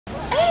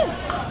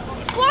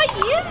Why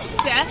you,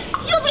 sir?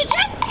 You'll be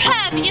just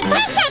pervious.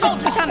 Pass that on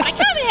to somebody.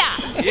 Come here. Yeah.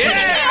 Give me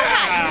your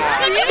hat.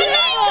 Give me your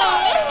name,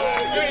 darling.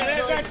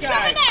 There's that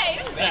guy.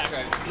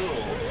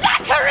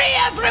 Zachary,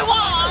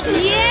 everyone!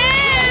 Yeah!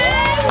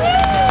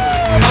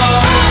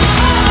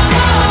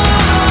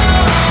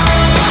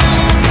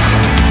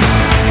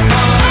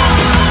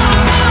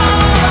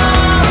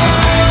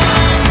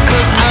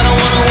 Cause I don't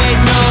wanna wait,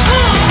 no.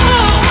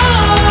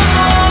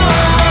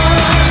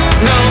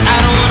 No, I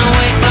don't wanna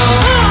wait, no.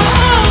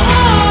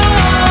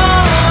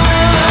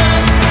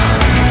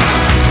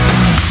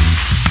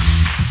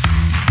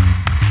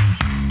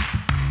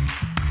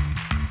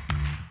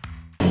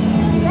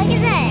 Look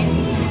at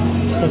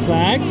this. The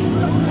flags?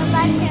 The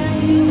flags are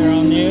They're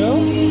all new?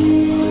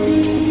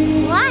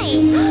 why?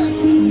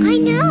 I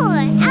know.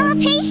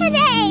 Alopecia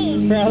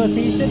Day. For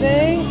Alopecia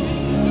Day?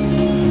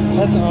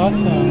 That's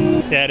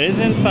awesome. Yeah, it is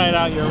inside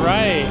out, you're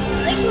right.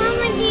 Which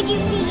one did you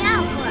freak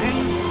out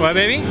for? What,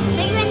 baby?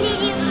 Which one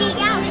did you freak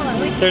out for?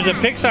 Which There's a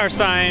one? Pixar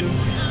sign.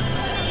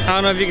 I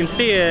don't know if you can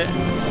see it.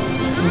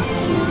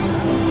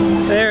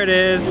 There it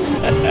is.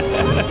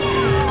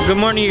 Good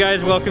morning, you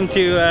guys. Welcome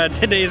to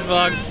today's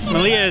vlog.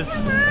 Malia's...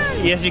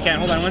 Yes, you can.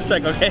 Hold on one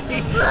sec, okay?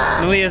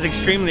 Malia's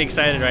extremely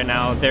excited right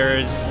now.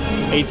 There's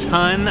a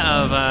ton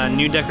of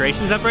new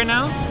decorations up right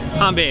now.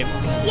 Huh, babe?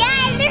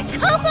 Yeah, and there's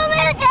Coco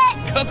music.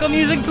 Coco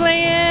music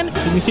playing! You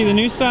can see the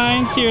new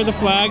signs here. The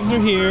flags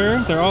are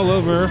here. They're all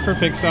over for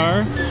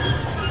Pixar,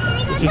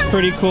 which is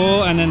pretty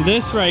cool. And then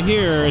this right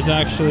here is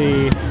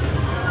actually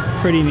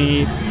pretty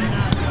neat.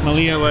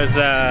 Malia was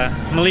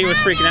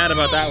freaking out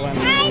about that one.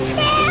 Right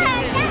there.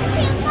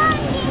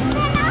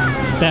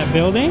 That's That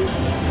building?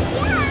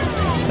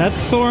 Yeah. That's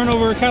soaring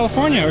over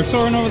California or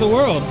soaring over the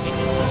world.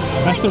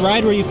 That's the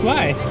ride where you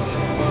fly.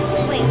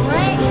 Wait,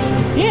 what?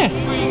 Yeah.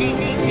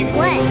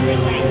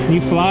 What?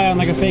 You fly on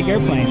like a fake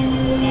airplane.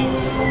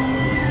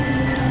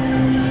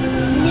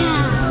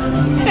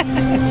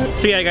 No.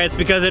 So yeah, guys,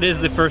 because it is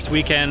the first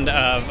weekend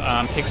of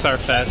Pixar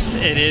Fest,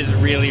 it is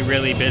really,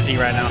 really busy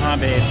right now, huh,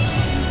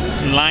 babes?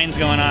 Some lines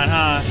going on,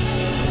 huh?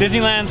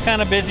 Disneyland's kind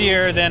of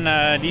busier than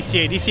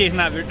DCA. DCA is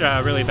not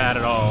really bad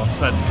at all, so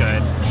that's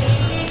good.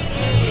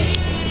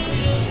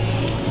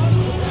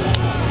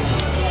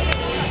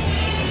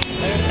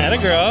 Atta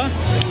girl.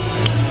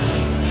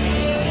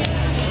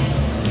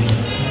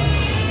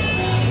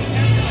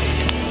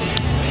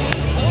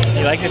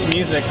 You like this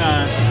music,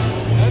 huh?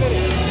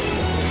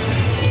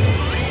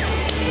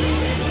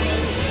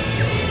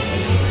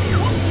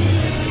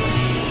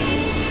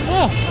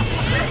 Oh,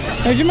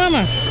 there's your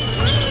mama.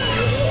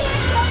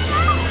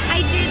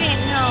 I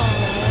didn't know.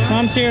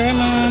 Mom's here, hi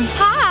mom.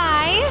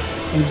 Hi.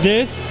 And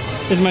this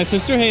is my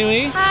sister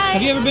Haley. Hi.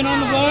 Have you ever been on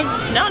the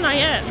vlog? No, not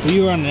yet.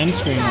 You were on the end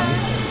screen once.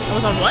 I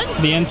was on what?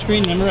 The end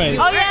screen, remember?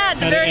 Oh yeah, at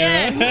the Had very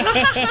an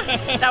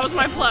end. That was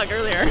my plug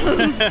earlier.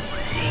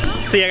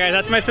 So yeah, guys,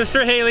 that's my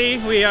sister Haley.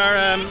 We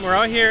are we're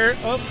all here.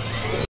 Oh.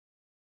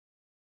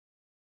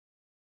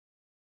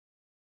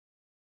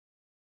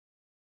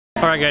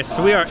 All right, guys.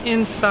 So we are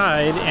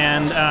inside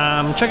and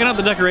checking out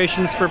the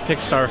decorations for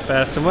Pixar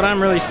Fest. And what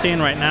I'm really seeing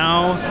right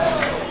now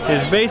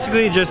is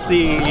basically just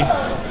the.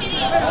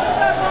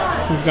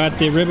 We've got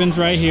the ribbons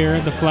right here,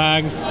 the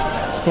flags.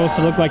 It's supposed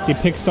to look like the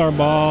Pixar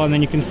ball, and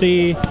then you can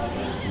see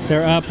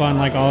they're up on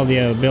like all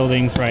the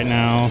buildings right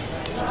now.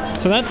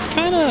 So that's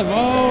kind of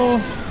all.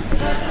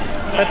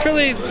 That's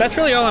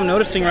really all I'm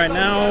noticing right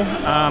now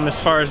as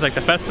far as like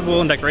the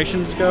festival and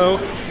decorations go.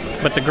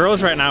 But the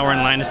girls right now are in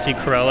line to see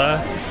Cruella,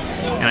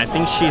 and I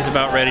think she's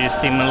about ready to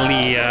see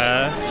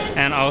Malia.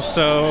 And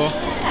also,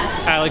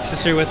 Alex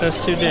is here with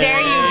us today. There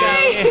you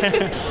go.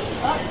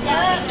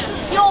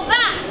 You're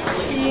back.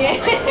 Yeah.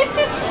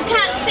 You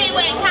can't see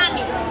away, can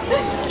you?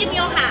 Give me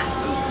your hat.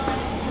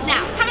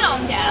 Now, come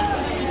along, dear.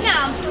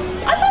 Now,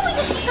 I thought we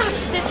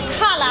discussed this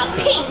colour,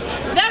 pink.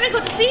 Very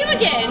good to see you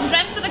again.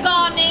 Dressed for the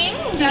gardening.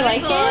 Do you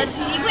like good. it?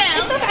 You will.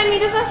 It's okay. I mean,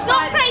 does that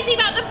Not start? crazy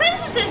about the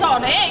princesses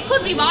on it. It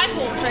could be my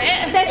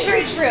portrait. That's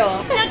very true.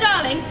 Now,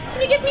 darling,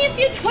 can you give me a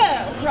few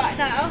twirls right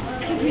now?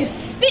 Give me a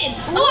spin.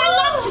 Oh, I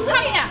love to.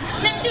 Come here.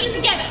 Let's do it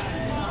together.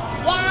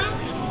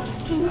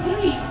 1, 2,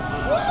 3.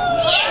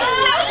 Yes!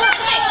 How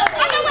lovely!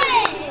 Other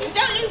way!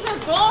 Don't lose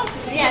those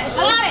glasses. Yes.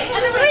 1,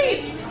 2,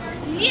 3.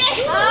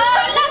 Yes!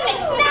 Lovely.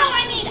 Now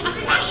I need a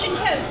fashion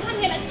pose. Come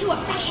here, let's do a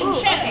fashion show.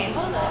 Okay,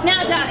 hold on.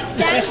 Now, darling,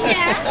 stand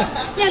here.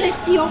 Now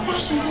let's see your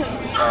fashion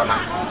pose.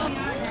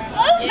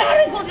 Oh,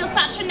 very good. You're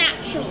such a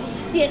natural.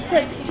 Yes,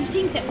 so do you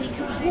think that we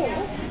could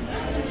walk,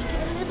 and we could do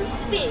a little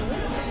spin,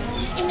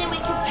 and then we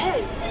could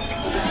pose?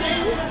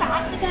 Then we could walk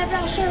back, look over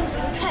our shoulder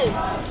and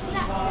pose. What do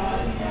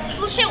that?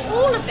 We'll show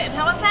all of them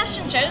how a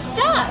fashion show's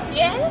done,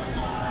 yes?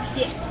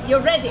 Yes,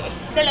 you're ready.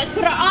 Then let's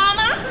put our arm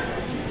up,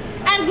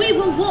 and we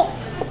will walk.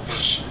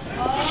 Fashion,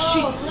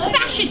 fashion,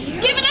 fashion.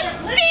 Give it a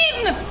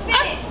spin!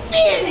 A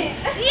spin!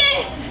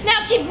 Yes!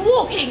 Now keep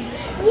walking,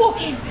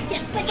 walking.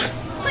 Yes, like that,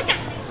 like that.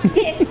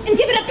 Yes, and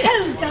give it a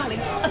pose, darling.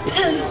 A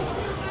pose.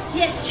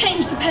 Yes,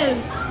 change the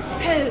pose.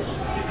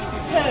 Pose.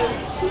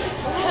 Pose.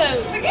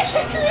 Pose.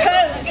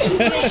 Pose.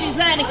 Yes, she's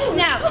learning.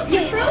 Now,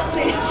 yes.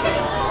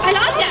 I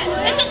like that.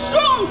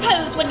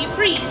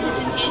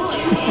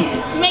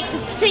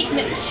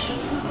 statement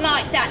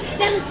like that.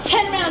 Now let's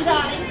turn around,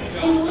 darling,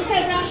 and we'll look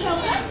over our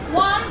shoulder.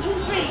 1, 2,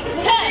 3.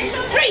 Turn.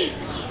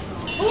 Freeze.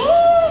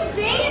 Ooh,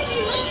 see?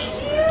 She looks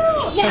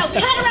cute. Now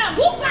turn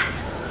around. Walk back.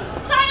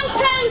 Final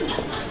pose.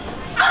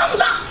 Arms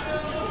up.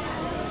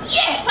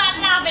 Yes, I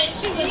love it.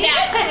 She's a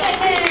natural.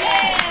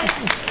 Yes.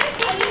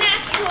 A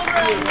natural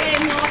runway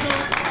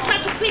model.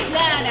 Such a quick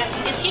learner.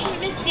 Yes, give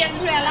Miss dear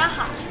Cruella a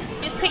hug.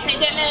 Yes,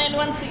 quickly, don't let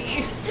anyone see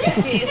you.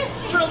 Yes,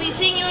 sure we'll be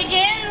seeing you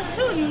again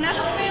soon.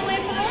 Never stay away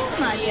from home,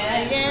 my dear.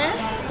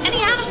 Yes.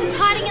 Any animals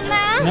hiding in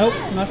there? Nope,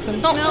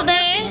 nothing. Not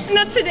today.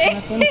 Not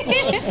today.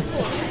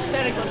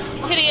 Very good.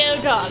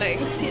 Titty-o,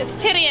 darlings. Yes,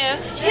 Titty-o.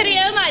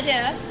 Titty-o, my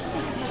dear.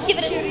 Give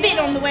it a spin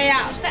on the way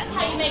out. That's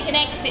how you make an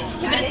exit.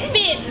 Give it a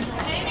spin.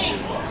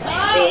 A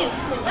spin.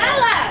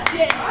 Ella!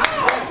 Yes.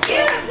 It's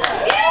beautiful.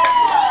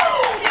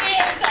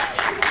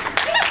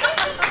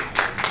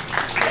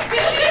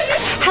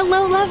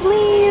 Hello,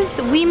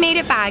 lovelies! We made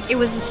it back. It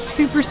was a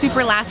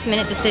super last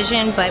minute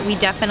decision, but we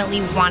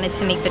definitely wanted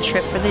to make the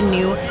trip for the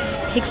new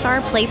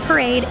Pixar Play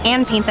Parade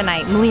and Paint the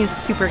Night. Malia's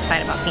super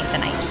excited about Paint the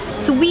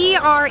Night. So we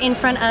are in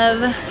front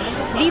of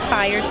the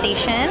fire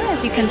station,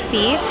 as you can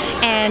see,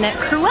 and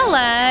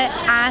Cruella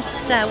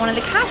asked one of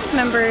the cast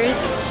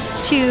members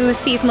to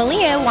see if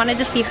Malia wanted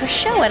to see her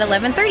show at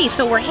 11:30.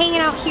 So we're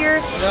hanging out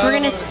here. We're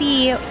gonna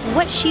see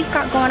what she's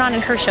got going on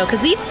in her show,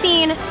 because we've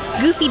seen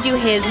Goofy do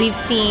his, we've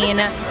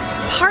seen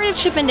part of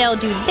Chippendale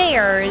do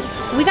theirs.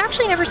 We've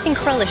actually never seen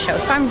Cruella's show,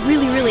 so I'm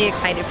really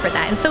excited for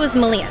that, and so is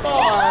Malia.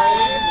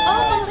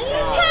 Oh, Malia!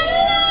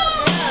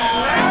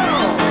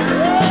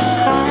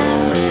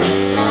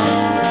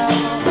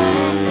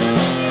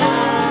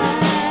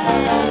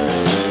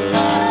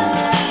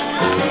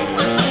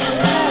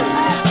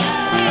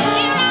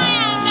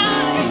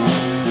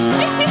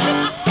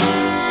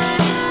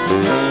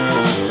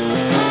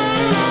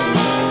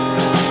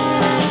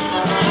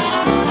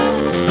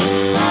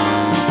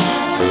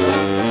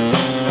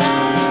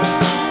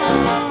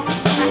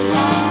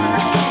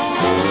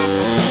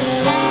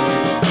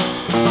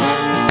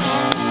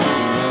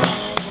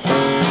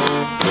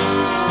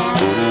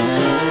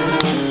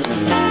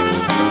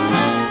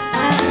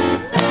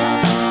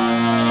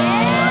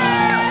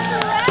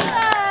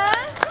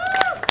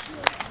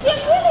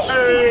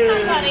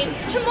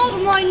 To model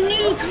my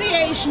new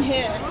creation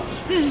here,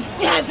 this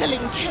dazzling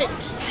coat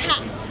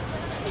hat.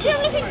 See,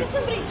 I'm looking for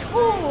somebody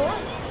tall,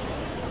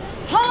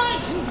 high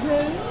to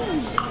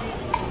rose.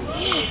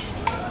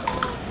 Yes.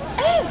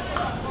 Oh,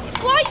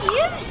 why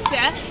you,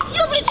 sir?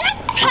 You'll be just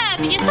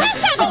perfect. Yes, pass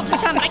that on to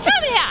somebody.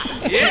 Come here.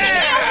 Yeah. Come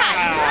in your hat.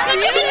 Now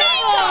give me a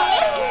name,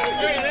 darling.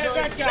 There's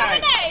that guy.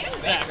 Give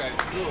me a name.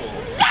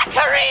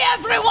 Zachary,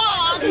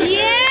 everyone.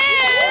 Yeah.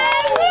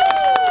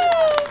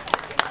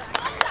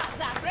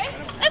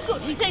 Oh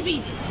good, he's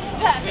obedient.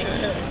 Perfect.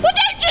 Well,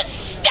 don't just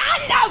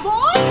stand there, boy!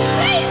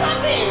 Please,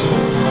 something!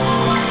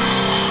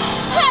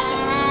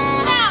 Perfect.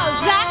 Now,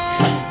 Zach.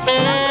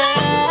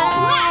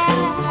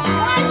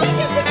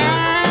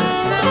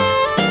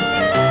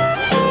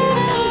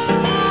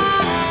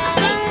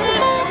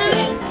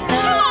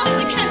 Show off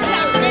the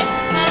candelabra.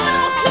 Show it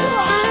off to the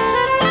right.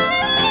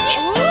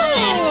 Yes, to the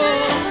left.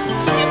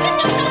 You can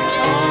just go to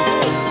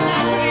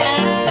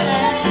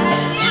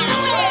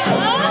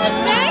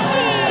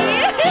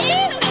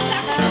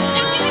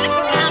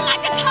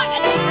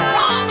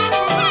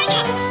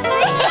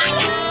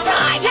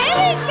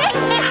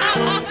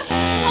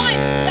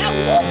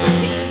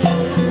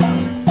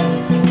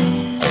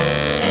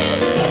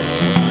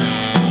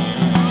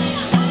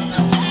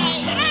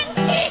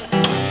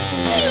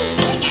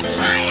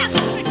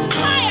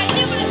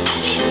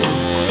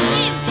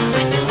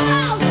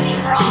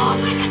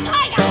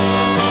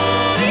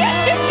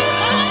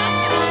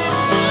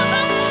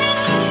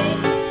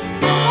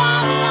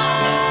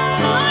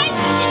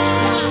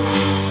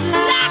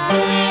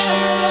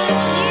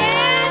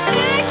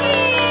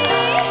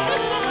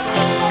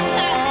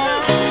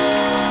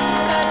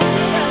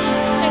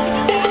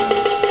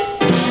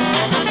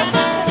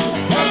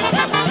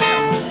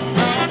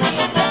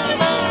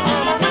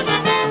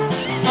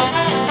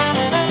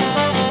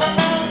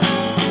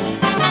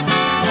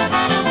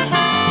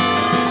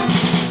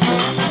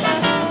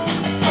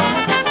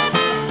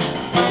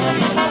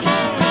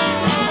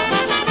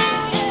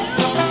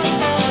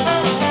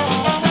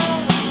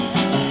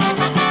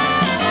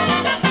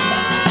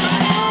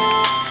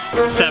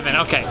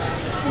Okay.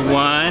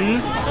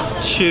 1,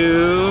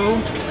 2,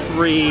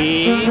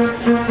 3,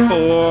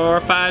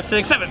 4, 5,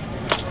 6, 7.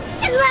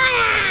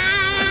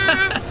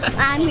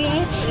 I'm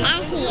here.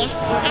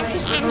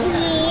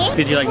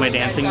 Did you like my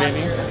dancing,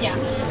 baby? Yeah.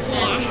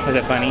 Was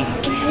it funny?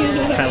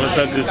 That was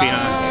so goofy,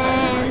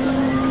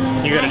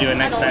 huh? You gotta do it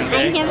next time, I've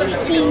okay? never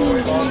seen me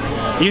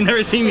dance. You've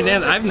never seen me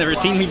dance? I've never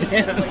seen me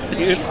dance,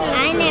 dude.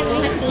 I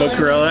never seen. But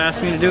Cruella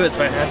asked me to do it,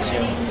 so I had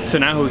to. So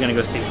now who are we gonna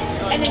go see?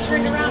 And then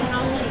turned around and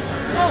I'll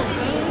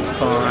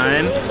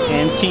Fawn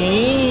and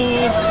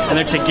Tink. And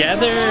they're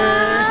together.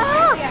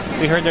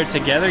 We heard they're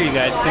together, you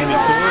guys. It's gonna be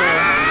cool.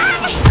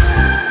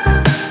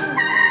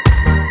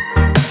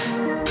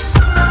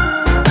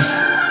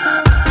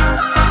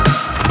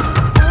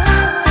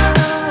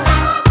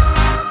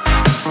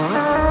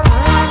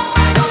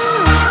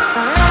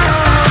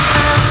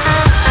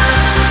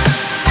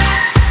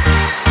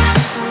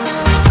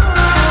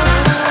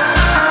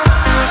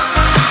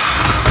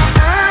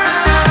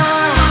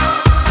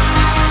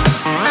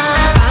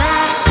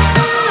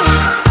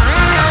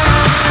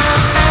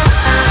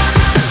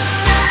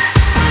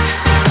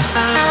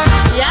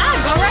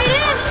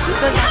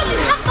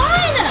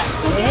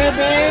 it,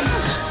 babe?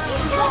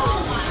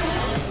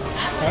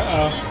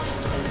 Uh-oh.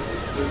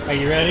 Are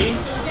you ready?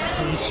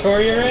 Are you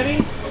sure you're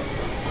ready?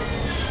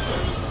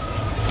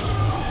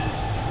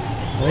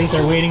 I think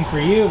they're waiting for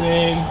you,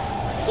 babe.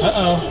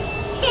 Uh-oh.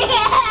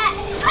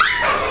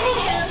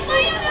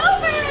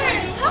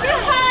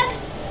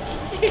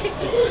 Yay,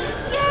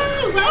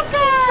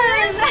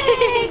 welcome!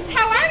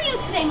 How are you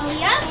today,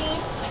 Malia?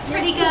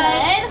 Pretty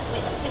good.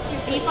 Wait, let's fix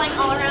your seat. Are you flying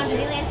all around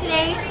Disneyland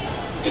today?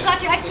 You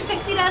got your extra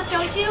pixie dust,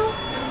 don't you?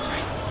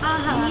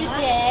 Uh-huh. You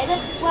did?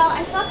 Well,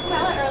 I saw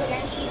Cruella earlier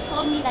and she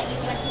told me that you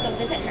went to go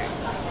visit her.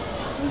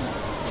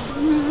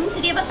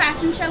 Did you have a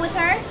fashion show with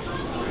her?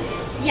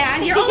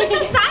 Yeah, you're always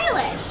so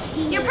stylish.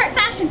 You're part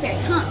fashion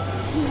fairy, huh?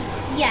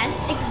 Yes,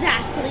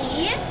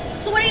 exactly.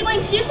 So what are you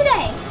going to do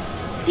today?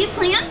 Do you have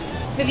plans?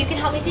 Maybe you can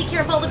help me take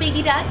care of all the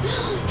baby ducks.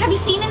 Have you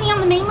seen any on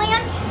the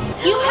mainland?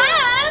 You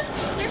have?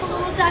 They're so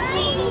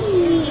ducklings.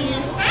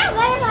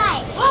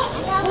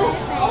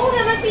 Oh,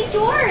 that must be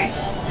George.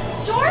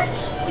 George?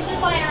 He's been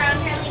flying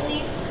around here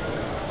lately.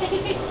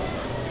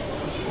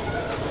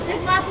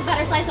 There's lots of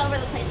butterflies over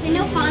the place. I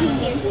know Fawn's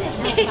here today.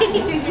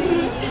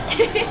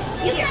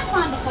 You've met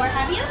Fawn before,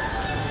 have you?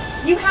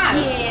 You have?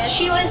 Yes.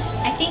 She was,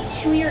 I think,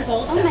 2 years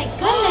old. Oh my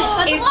goodness,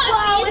 that's a lot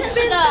of seasons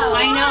ago.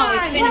 I know,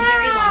 it's been a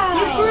very long time.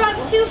 You grew up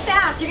too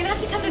fast. You're gonna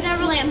have to come to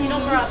Neverland so you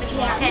don't grow up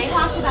anymore, We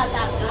talked about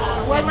that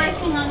before. We're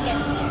working on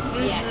getting there.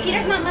 Yeah.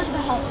 Peter's not much of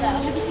a help though.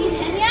 Have you seen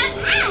him yet?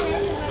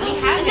 We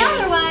have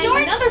another one.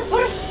 George. Another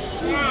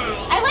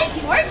I like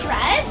your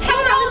dress. How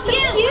are all of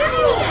you?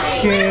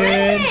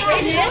 Good.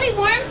 It's really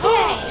warm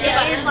today.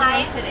 It is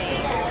nice today.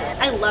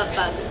 I love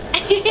bugs.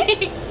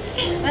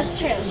 That's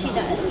true, she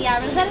does. Yeah,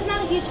 Rosetta's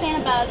not a huge fan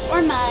of bugs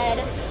or mud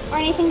or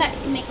anything that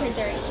can make her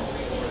dirty.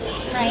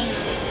 Right?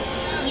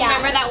 Do you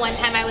remember that one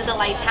time I was a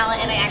light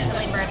talent and I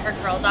accidentally burned her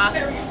curls off?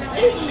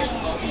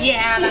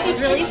 Yeah, that was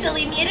really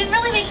silly. Me, I didn't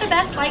really make the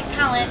best light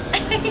talent.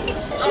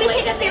 Should we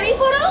take a fairy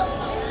photo?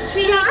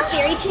 Should we make a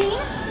fairy chain?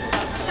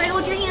 Can I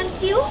hold your hands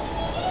too?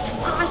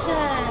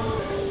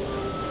 Awesome.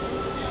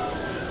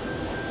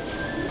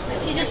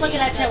 She's just looking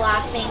at your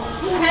last things.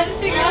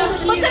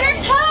 Look at her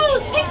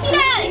toes! Pixie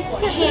dust!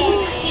 Do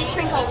you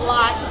sprinkle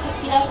lots of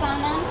pixie dust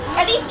on them?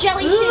 Are these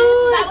jelly shoes?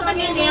 Is that what the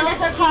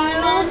mainlanders are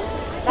calling them?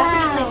 That's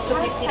a good place to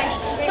put pixie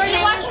dust. So are you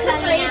watching the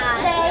parades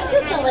today?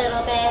 Just a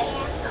little bit.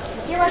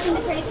 You're watching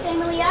the parades today,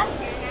 Malia?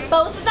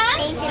 Both of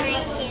them?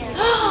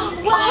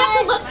 We'll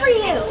have to look for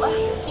you.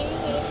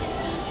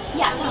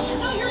 Yeah, tell me.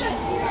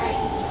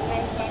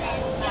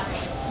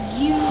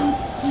 You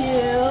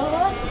do?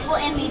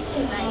 Well, and me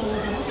too.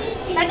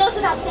 That goes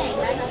without saying,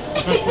 right?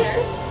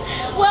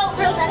 Well,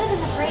 Rosetta's in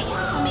the parade,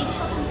 so maybe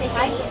she'll come say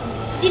hi to you.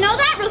 Did you know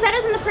that?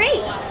 Rosetta's in the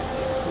parade.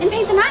 And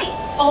Paint the Night.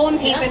 Oh, and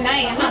Paint the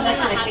Night.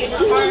 That's my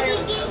favorite part.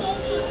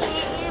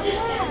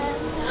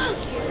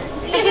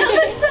 I know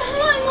the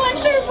song.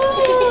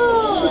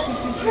 Wonderful.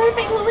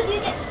 Perfect. What would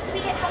you get? Do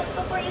we get hugs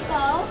before you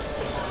go?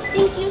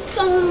 Thank you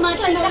so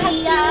much,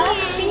 Malia.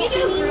 Can you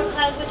do a group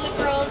hug with the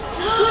girls?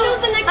 Who knows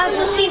the next time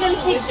we'll see them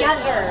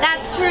together?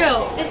 That's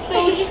true. It's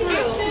so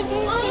true.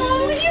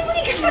 Oh, look at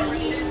my God.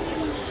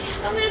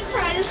 I'm gonna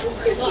cry. This is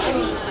too cute.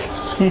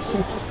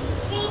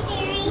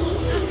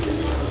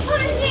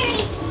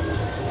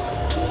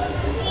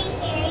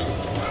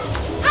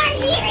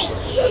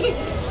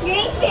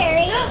 Green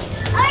fairy.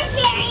 Our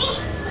fairy.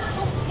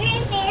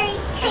 Green fairy.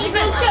 Go,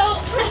 girls, go.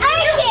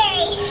 Our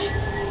fairy.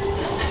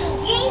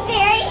 Green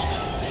fairy.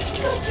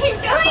 Our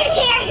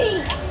fairy.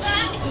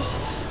 Green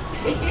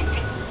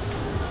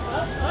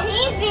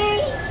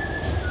fairy.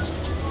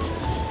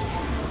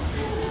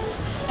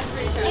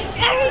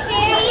 Our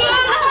fairy.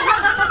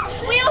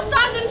 We all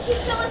stopped and she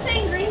still was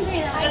saying green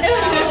fairy. I know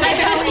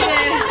we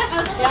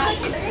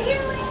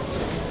did.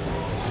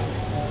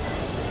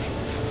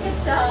 Good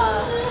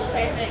job.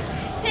 Perfect.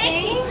 Thank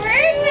you.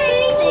 Perfect.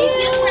 Thank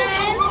you,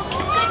 friends.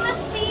 Good to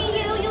see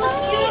you. You look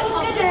beautiful.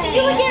 Good to see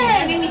you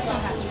again. You made me so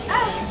happy.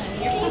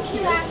 You're so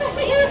cute, actually.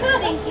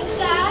 Thank you,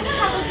 Zach.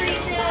 Have a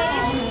great day.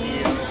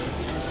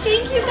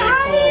 Thank you,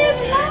 guys.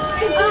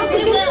 We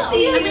will.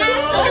 I'm gonna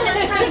ask your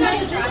best friend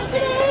to drop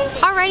today.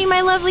 Alrighty,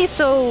 my lovely.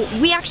 So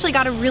we actually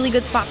got a really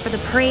good spot for the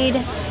parade,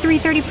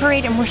 3:30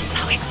 parade, and we're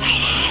so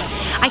excited.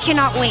 I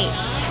cannot wait.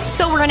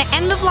 So we're gonna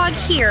end the vlog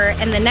here,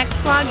 and the next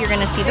vlog you're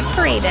gonna see the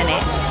parade in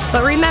it.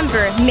 But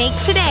remember, make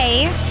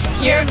today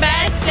Your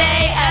best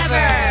day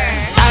ever.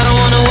 I don't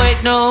wanna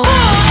wait no.